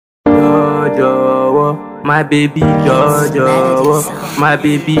My baby jowo, my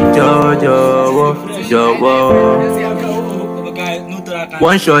baby jowo.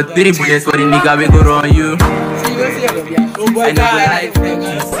 One shot, 3 bullets for the nigga we go run you. I know life to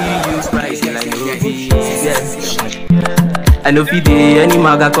see you rising like no yes. I know if any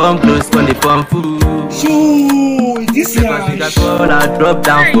maga come close when they pump food. This is all I drop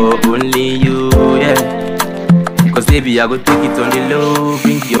down for only you, yeah. Cause baby I go take it on the low,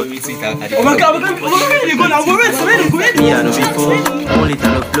 bring your oh my god, you go now, me I know before, only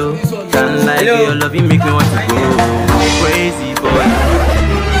time of flow. Can't like your love, you make me want to go crazy boy.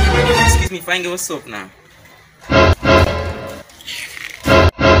 Excuse me, fine girl, what's up now?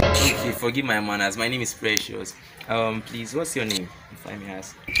 Okay, forgive my manners, my name is Precious. Please, what's your name, if I may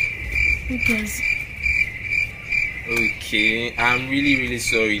ask? Because okay, I'm really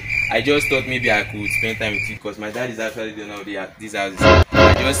sorry. I just thought maybe I could spend time with you because my dad is actually doing all these houses.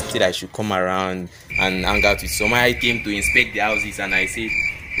 I just said I should come around and hang out with someone. I came to inspect the houses and I said,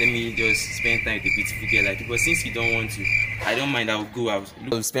 let me just spend time with a beautiful girl like you. But since you don't want to, I don't mind, I'll go.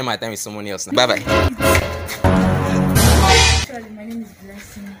 I'll spend my time with someone else. Bye bye. actually my name is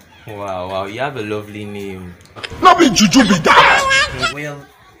Blessing. Wow, you have a lovely name. Not be juju be that. Well,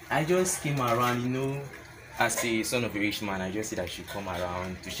 I just came around, you know. As a son of a rich man, I just said I should come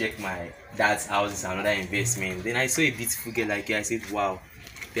around to check my dad's houses and other investment. Then I saw a beautiful girl like you. I said, wow,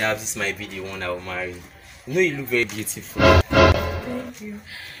 perhaps this might be the one I will marry. You know, you look very beautiful. Thank you.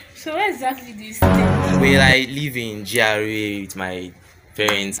 So where exactly do you stay? Well, I live in GRA with my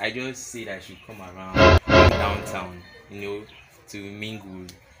parents. I just said I should come around downtown, you know, to mingle,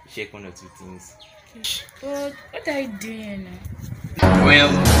 check 1 or 2 things. But what are you doing now?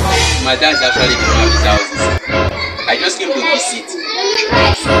 Well, my dad's actually the one of his houses. I just came to visit.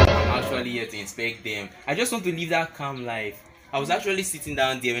 I'm actually here to inspect them. I just want to live that calm life. I was actually sitting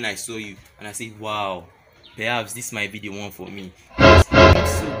down there when I saw you and I said, wow, perhaps this might be the one for me. You look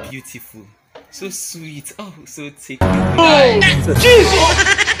so beautiful, so sweet, oh, so take me. Oh, Jesus!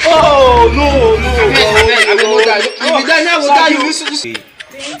 Oh, no.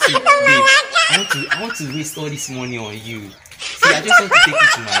 I want to waste all this money on you. See, I just want to take you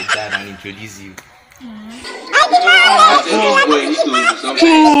to my dad and introduce you.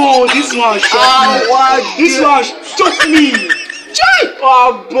 Oh, this one shot me. This one shot me.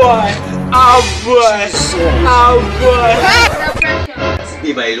 Oh boy.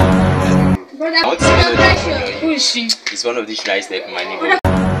 Hey, by I want to see who is she? It's one of these nice type in my neighborhood.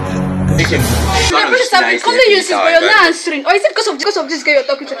 You're not answering. Or is it because of this guy you're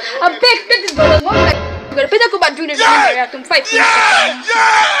talking to? I beg this girl. You better go back doing the video to fight.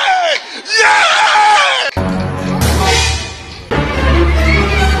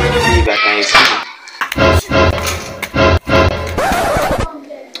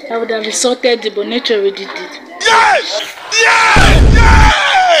 I would have resorted but nature already did.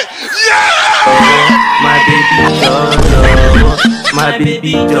 My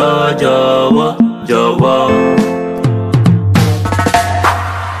baby jowo.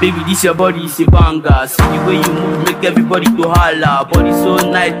 Baby, this your body is a banger. See the way you move, make everybody go holla. Body so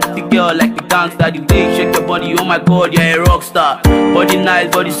nice, pretty girl like the gangster. The way you shake your body, oh my god, you're a rock star. Body nice,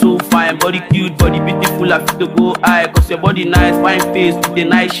 body so fine, body cute, body beautiful. I feel to go high, cause your body nice, fine face with a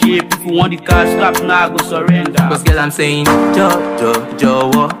nice shape. If you want the cash, slap now, go surrender. Cause girl, I'm saying,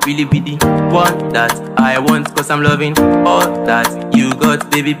 jowo, really be the one that I want. Cause I'm loving all that you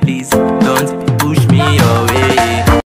got, baby, please don't push me away.